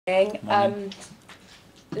A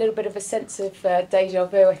little bit of a sense of deja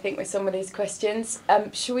vu, I think, with some of these questions.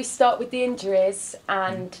 Shall we start with the injuries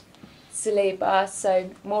and Saliba? So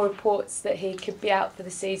more reports that he could be out for the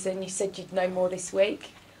season. You said you'd know more this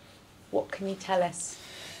week. What can you tell us?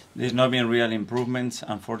 There's not been real improvements,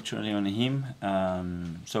 unfortunately, on him.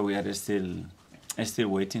 So we are still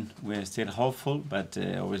waiting. We are still hopeful, but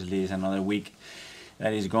obviously it's another week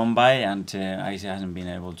that is gone by, and Isaac hasn't been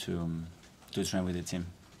able to train with the team.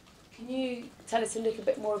 Can you tell us a little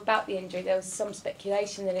bit more about the injury? There was some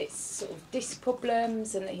speculation that it's sort of disc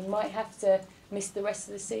problems and that he might have to miss the rest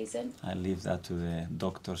of the season. I leave that to the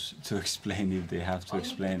doctors to explain if they have to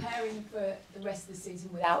explain. Are you preparing for the rest of the season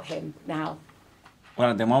without him now? Well,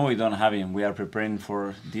 at the moment we don't have him. We are preparing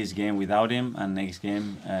for this game without him, and next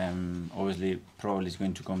game obviously probably is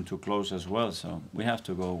going to come too close as well. So we have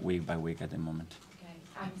to go week by week at the moment.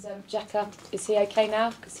 And Xhaka, is he okay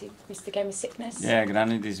now? Because he missed the game with sickness. Yeah,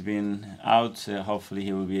 granted he's been out. Hopefully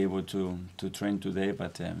he will be able to train today,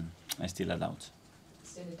 but I still a doubt.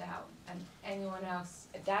 Still a doubt. And anyone else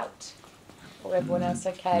a doubt? Or everyone else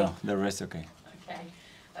okay? No, the rest okay.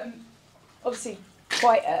 Okay. Obviously,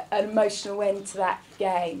 quite an emotional end to that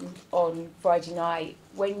game on Friday night.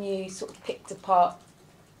 When you sort of picked apart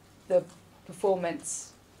the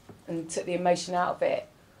performance and took the emotion out of it,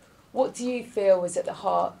 what do you feel was at the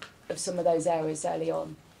heart of some of those errors early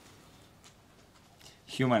on?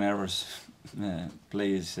 Human errors.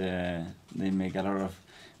 Players, they make a lot of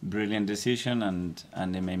brilliant decisions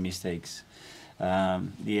and they make mistakes.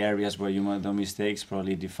 The areas where you made those mistakes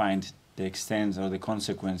probably defined the extent or the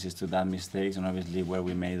consequences to that mistakes, and obviously where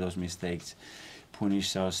we made those mistakes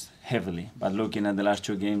punished us heavily. But looking at the last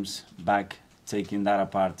two games back, taking that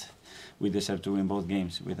apart, we deserve to win both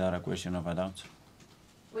games without a question of a doubt.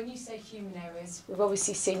 When you say human errors, we've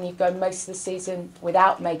obviously seen you go most of the season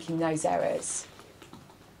without making those errors.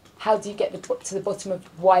 How do you get to the bottom of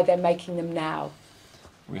why they're making them now?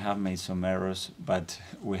 We have made some errors, but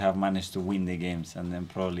we have managed to win the games, and then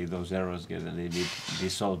probably those errors get a little bit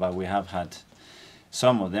dissolved. But we have had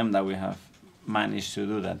some of them that we have managed to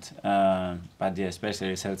do that. But yeah,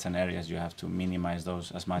 especially certain areas, you have to minimize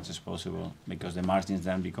those as much as possible because the margins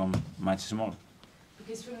then become much smaller.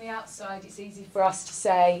 Because from the outside, it's easy for us to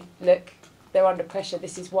say, look, they're under pressure,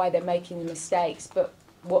 this is why they're making the mistakes, but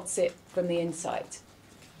what's it from the inside?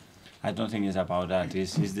 I don't think it's about that.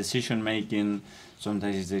 It's decision-making,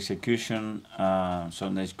 sometimes it's execution,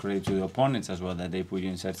 sometimes credit to the opponents as well, that they put you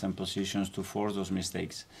in certain positions to force those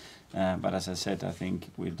mistakes. But as I said, I think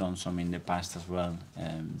we've done some in the past as well,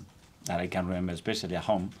 that I can remember, especially at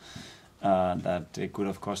home, that it could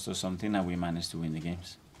have cost us something and we managed to win the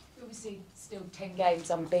games. Obviously, still 10 games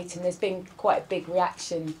unbeaten. There's been quite a big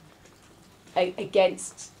reaction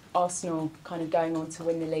against Arsenal kind of going on to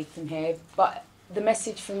win the league from here. But the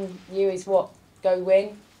message from you is what? Go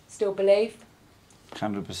win? Still believe?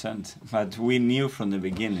 100%. But we knew from the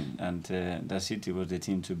beginning, and that City was the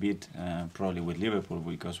team to beat, probably with Liverpool,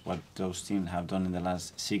 because what those teams have done in the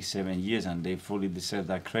last 6-7 years, and they fully deserve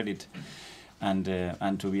that credit and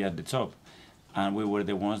to be at the top. And we were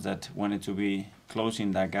the ones that wanted to be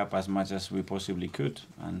closing that gap as much as we possibly could,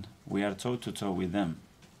 and we are toe-to-toe with them.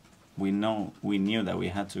 We knew that we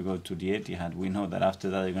had to go to the Etihad. We know that after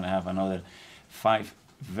that they're going to have another 5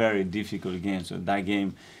 very difficult games. So that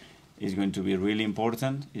game is going to be really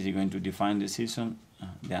important. Is it going to define the season?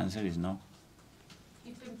 The answer is no.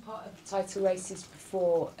 You've been part of title races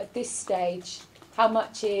before. At this stage, how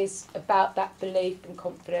much is about that belief and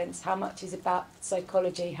confidence? How much is about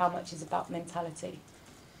psychology? How much is about mentality?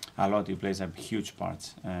 A lot. It plays a huge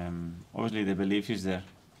part. Obviously, the belief is there.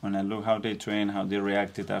 When I look how they train, how they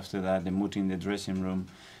reacted after that, the mood in the dressing room,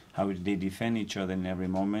 how they defend each other in every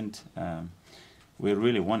moment, we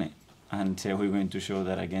really want it. And we're going to show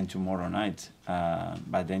that again tomorrow night.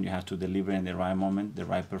 But then you have to deliver in the right moment, the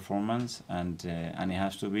right performance, and it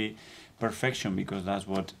has to be perfection, because that's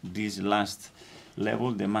what this last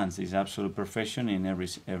level demands, is absolute perfection in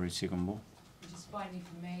every second ball. Just finally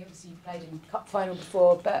for me, obviously you played in cup final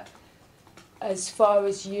before, but as far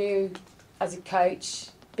as you as a coach,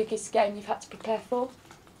 biggest game you've had to prepare for?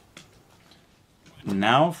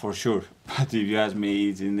 Now, for sure. But if you ask me,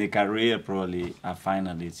 it's in the career, probably a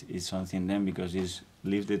final is something then, because it's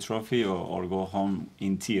leave the trophy or go home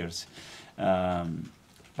in tears.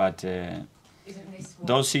 But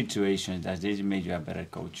those situations, that they make you a better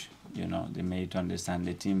coach. You know, they make you to understand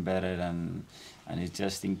the team better, and it's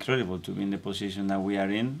just incredible to be in the position that we are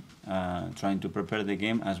in, trying to prepare the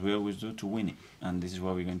game as we always do to win it. And this is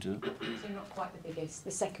what we're going to do. So not quite the biggest,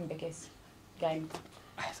 the second biggest game?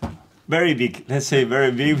 I don't know. Very big, let's say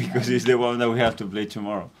very big, because it's the one that we have to play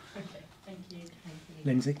tomorrow. Okay, thank you.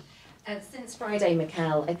 Lindsay? Since Friday,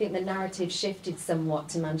 Mikel, I think the narrative shifted somewhat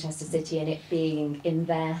to Manchester City and it being in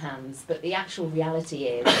their hands, but the actual reality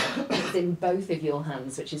is it's in both of your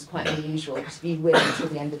hands, which is quite unusual, because if you win until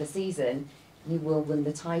the end of the season, you will win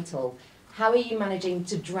the title. How are you managing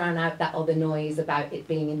to drown out that other noise about it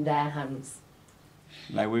being in their hands?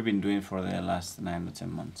 Like we've been doing for the last 9 or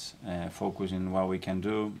 10 months, focusing what we can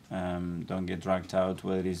do, don't get dragged out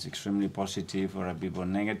whether it's extremely positive or a bit more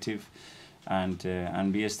negative,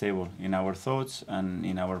 and be stable in our thoughts and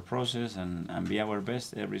in our process, and be our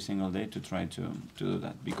best every single day to try to do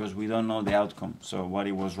that, because we don't know the outcome. So what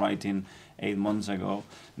he was writing 8 months ago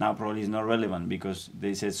now probably is not relevant, because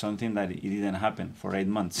they said something that it didn't happen for 8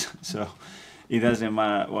 months. So it doesn't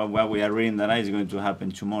matter what we are reading that is going to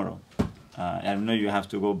happen tomorrow. I know you have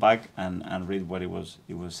to go back and read what it was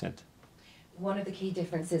said. One of the key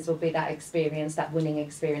differences will be that experience, that winning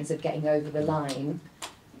experience of getting over the line.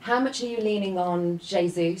 How much are you leaning on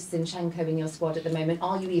Jesus, Zinchenko in your squad at the moment?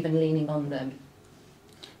 Are you even leaning on them?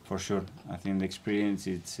 For sure. I think the experience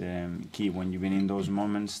is key when you've been in those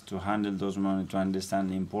moments, to handle those moments, to understand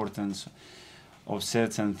the importance of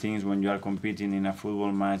certain things when you are competing in a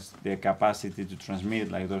football match, the capacity to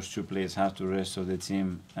transmit, like those two players have to the rest of the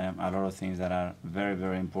team, a lot of things that are very,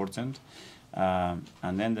 very important.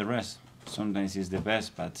 And then the rest. Sometimes it's the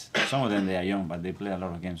best, but some of them, they are young, but they play a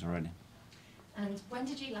lot of games already. And when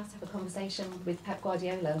did you last have a conversation with Pep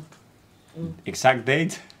Guardiola? Exact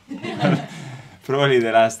date? Probably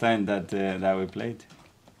the last time that we played.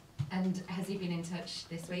 And has he been in touch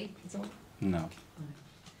this week at all? No.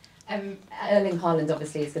 Erling Haaland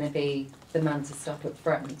obviously is going to be the man to stop up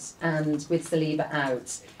front, and with Saliba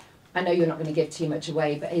out, I know you're not going to give too much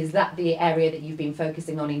away, but is that the area that you've been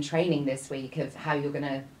focusing on in training this week, of how you're going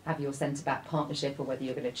to have your centre-back partnership, or whether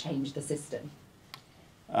you're going to change the system?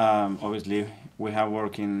 Obviously, we have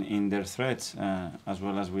work in their threats, as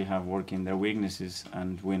well as we have work in their weaknesses,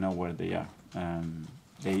 and we know where they are.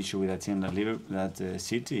 The issue with a team that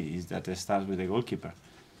City is that it starts with the goalkeeper.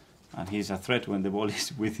 And he's a threat when the ball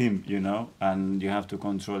is with him, you know, and you have to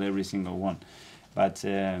control every single one. But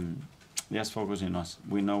just focus on us.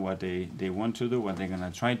 We know what they want to do, what they're going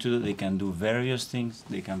to try to do. They can do various things.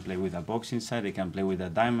 They can play with a box inside. They can play with a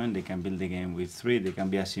diamond. They can build the game with 3. They can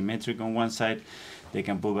be asymmetric on one side. They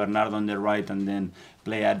can put Bernardo on the right and then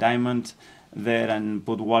play a diamond there and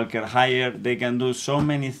put Walker higher. They can do so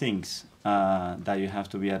many things. That you have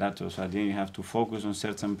to be adaptable. So I think you have to focus on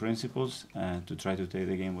certain principles to try to take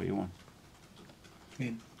the game where you want.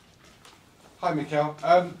 Yeah. Hi, Mikel.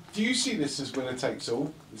 Do you see this as winner takes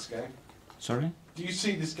all, this game? Sorry? Do you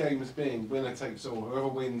see this game as being winner takes all? Whoever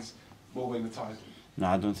wins will win the title? No,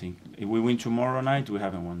 I don't think. If we win tomorrow night, we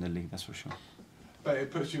haven't won the league, that's for sure. But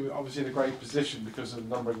it puts you obviously in a great position because of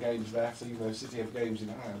the number of games left, even though City have games in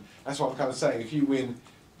hand. That's what I'm kind of saying. If you win,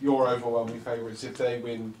 you're overwhelming favourites. If they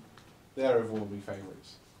win, they're overwhelming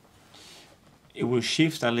favourites. It will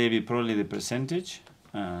shift a little bit, probably the percentage,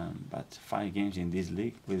 but 5 games in this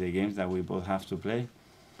league, with the games that we both have to play,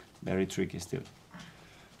 very tricky still.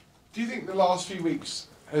 Do you think the last few weeks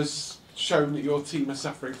has shown that your team are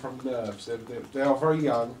suffering from nerves? They are very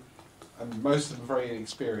young, and most of them very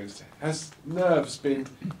inexperienced. Has nerves been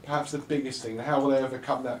perhaps the biggest thing? How will they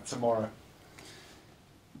overcome that tomorrow?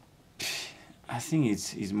 I think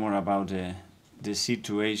it's more about the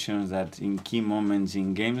situations that in key moments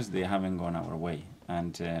in games they haven't gone our way,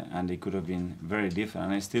 and they could have been very different.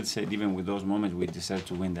 And I still said, even with those moments, we deserve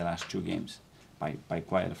to win the last 2 games by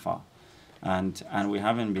quite far, and we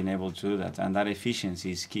haven't been able to do that. And that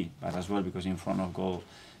efficiency is key, but as well because in front of goal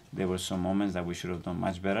there were some moments that we should have done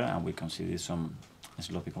much better, and we conceded some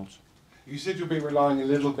sloppy goals. You said you'll be relying a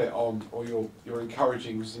little bit on, or you're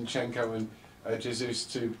encouraging Zinchenko and Jesus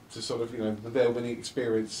to sort of, you know, with their winning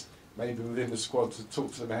experience, maybe within the squad, to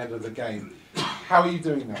talk to them ahead of the game. How are you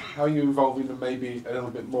doing that? How are you involving them maybe a little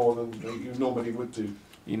bit more than you normally would do?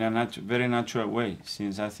 In a very natural way,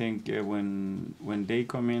 since I think when they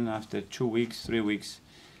come in after 2 weeks, 3 weeks,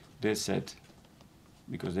 they said,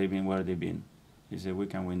 because they've been where they've been, they said we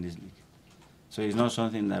can win this league. So it's not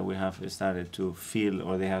something that we have started to feel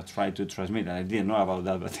or they have tried to transmit. And I didn't know about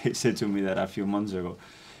that, but they said to me that a few months ago.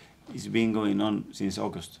 It's been going on since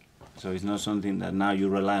August. So it's not something that now you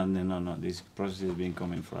rely on them. No, this process has been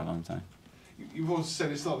coming for a long time. You've also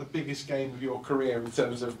said it's not the biggest game of your career in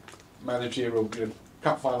terms of managerial,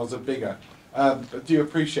 cup finals are bigger. But do you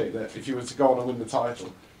appreciate that if you were to go on and win the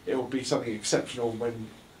title, it would be something exceptional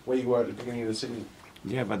where you were at the beginning of the season?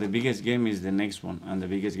 Yeah, but the biggest game is the next one, and the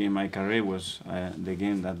biggest game in my career was the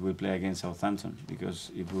game that we play against Southampton. Because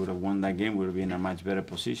if we would have won that game, we would have been in a much better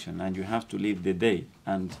position. And you have to live the day.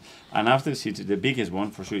 And after City, the biggest one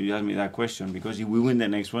for sure. You asked me that question because if we win the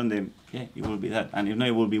next one, then yeah, it will be that. And if not,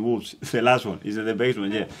 it will be Wolves. The last one is the best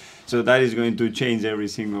one. Yeah. So that is going to change every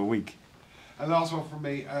single week. And last one from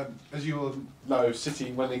me, as you all know,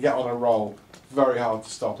 City, when they get on a roll, very hard to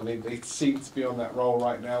stop. And they seem to be on that roll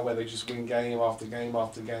right now where they just win game after game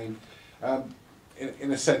after game.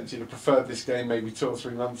 In a sense, you'd have preferred this game maybe 2 or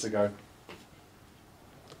 3 months ago.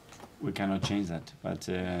 We cannot change that. But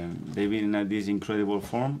they've been in this incredible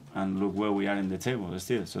form, and look where we are in the table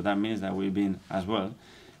still. So that means that we've been as well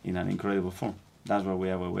in an incredible form. That's where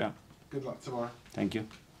we are. Good luck tomorrow. Thank you.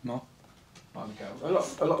 Mark? Hi, Mikel.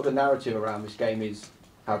 A lot of the narrative around this game is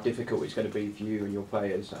how difficult it's going to be for you and your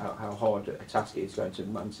players, how hard a task it is going to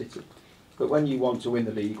Man City. But when you want to win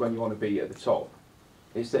the league, when you want to be at the top,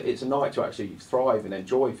 it's a night to actually thrive and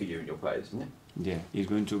enjoy for you and your players, isn't it? Yeah, it's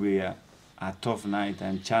going to be a tough night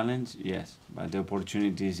and challenge, yes, but the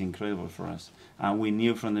opportunity is incredible for us. And we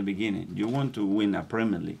knew from the beginning, you want to win a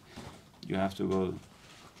Premier League, you have to go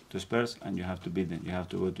to Spurs and you have to beat them. You have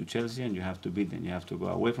to go to Chelsea and you have to beat them. You have to go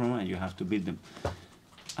away from them and you have to beat them.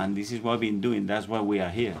 And this is what we've been doing. That's why we are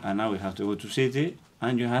here. And now we have to go to City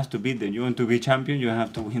and you have to beat them. You want to be champion, you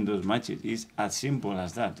have to win those matches. It's as simple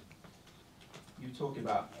as that. You're talking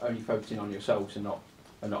about only focusing on yourselves and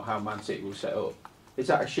not how Man City will set up. Is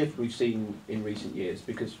that a shift we've seen in recent years?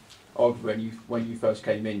 Because when you first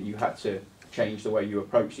came in, you had to change the way you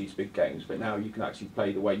approach these big games, but now you can actually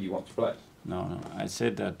play the way you want to play. No. I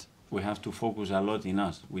said that we have to focus a lot in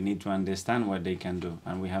us. We need to understand what they can do,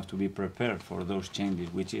 and we have to be prepared for those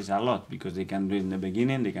changes, which is a lot, because they can do it in the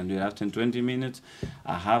beginning, they can do it after 20 minutes,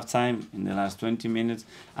 at half-time, in the last 20 minutes,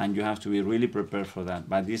 and you have to be really prepared for that.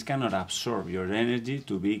 But this cannot absorb your energy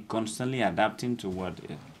to be constantly adapting to what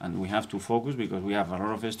it is. And we have to focus, because we have a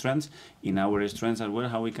lot of strengths, in our strengths as well,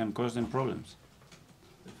 how we can cause them problems.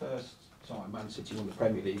 The first time Man City won the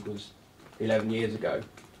Premier League was 11 years ago.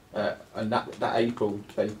 And that April,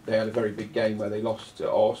 they had a very big game where they lost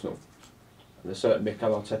to Arsenal. And a certain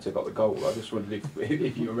Mikel Arteta got the goal. I just wondered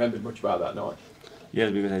if you remembered much about that night.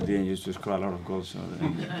 Yes, because I didn't used to score a lot of goals, so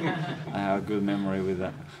I have a good memory with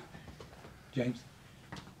that. James?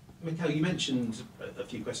 Mikel, you mentioned a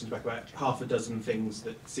few questions back about half a dozen things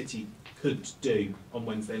that City could do on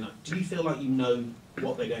Wednesday night. Do you feel like you know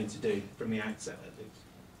what they're going to do from the outset, at least?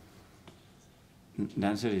 The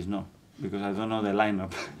answer is no, because I don't know the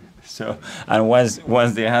lineup. So, and once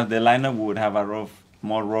they have the lineup, we would have a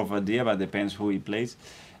more rough idea, but depends who he plays.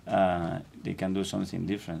 They can do something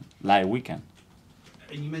different, like we can.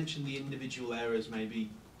 And you mentioned the individual errors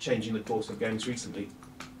maybe changing the course of games recently.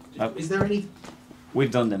 Uh, Is there any... We've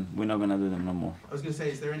done them. We're not going to do them no more. I was going to say,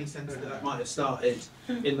 is there any sense that might have started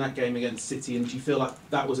in that game against City, and do you feel like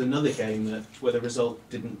that was another game where the result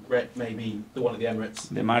didn't maybe the one at the Emirates?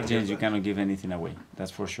 The margins, you cannot give anything away, that's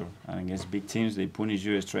for sure. And against big teams, they punish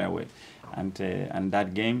you straight away. And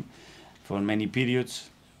that game, for many periods,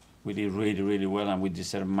 we did really, really well, and we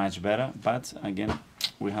deserve much better. But again,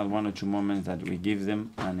 we had 1 or 2 moments that we give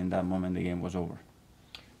them, and in that moment, the game was over.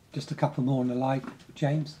 Just a couple more on the light.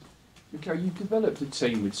 James? Mikel, you've developed a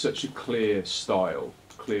team with such a clear style,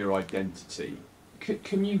 clear identity.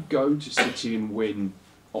 Can you go to City and win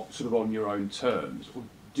sort of on your own terms, or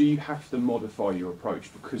do you have to modify your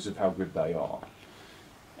approach because of how good they are?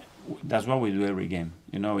 That's what we do every game.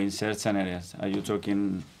 You know, in certain areas. Are you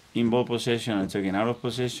talking in ball possession? Are you talking out of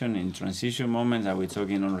possession? In transition moments? Are we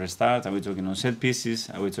talking on restart? Are we talking on set pieces?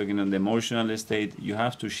 Are we talking on the emotional state? You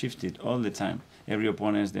have to shift it all the time. Every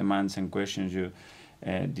opponent demands and questions you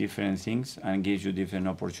different things and gives you different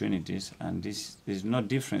opportunities, and this is no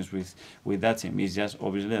difference with that team. It's just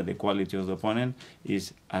obviously that the quality of the opponent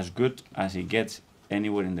is as good as it gets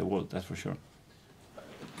anywhere in the world, that's for sure.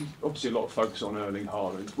 Obviously a lot of focus on Erling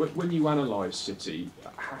Haaland. When you analyse City,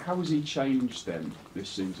 how has he changed them this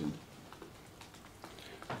season?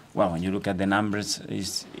 Well, when you look at the numbers,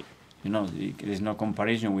 there's no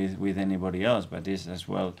comparison with anybody else, but this as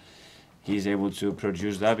well, he's able to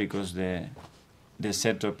produce that because the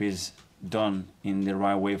setup is done in the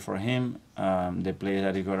right way for him, the players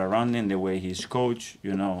that he got around him, the way he's coached,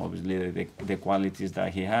 obviously the qualities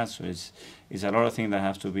that he has. So it's a lot of things that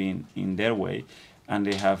have to be in their way, and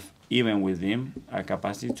they have, even with him, a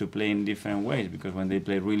capacity to play in different ways, because when they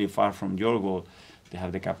play really far from your goal, they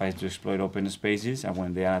have the capacity to exploit open spaces, and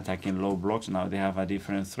when they are attacking low blocks, now they have a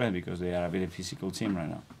different threat because they are a very physical team right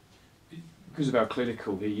now. Because of how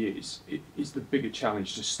clinical he is, it's the bigger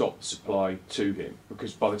challenge to stop the supply to him,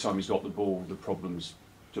 because by the time he's got the ball, the problem's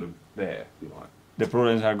sort of there, if you like. the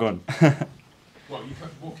problems are gone. Well,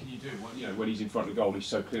 what can you do? Well, you know, when he's in front of goal, he's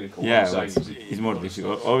so clinical. Yeah, What I'm but saying is it's more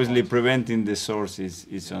difficult. Obviously, preventing the source is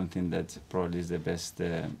something that probably is the best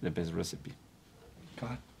recipe. Go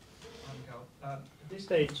ahead. At this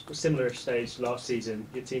stage, a similar stage last season,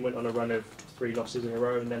 your team went on a run of 3 losses in a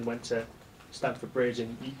row and then went to Stamford Bridge,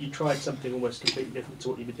 and you tried something almost completely different to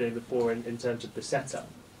what you've been doing before in terms of the setup.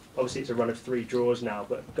 Obviously, it's a run of 3 draws now,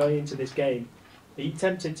 but going into this game, are you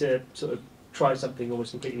tempted to sort of try something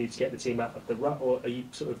almost completely new to get the team out of the rut, or are you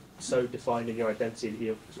sort of so defined in your identity that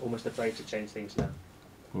you're almost afraid to change things now?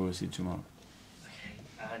 We will see tomorrow.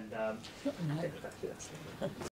 And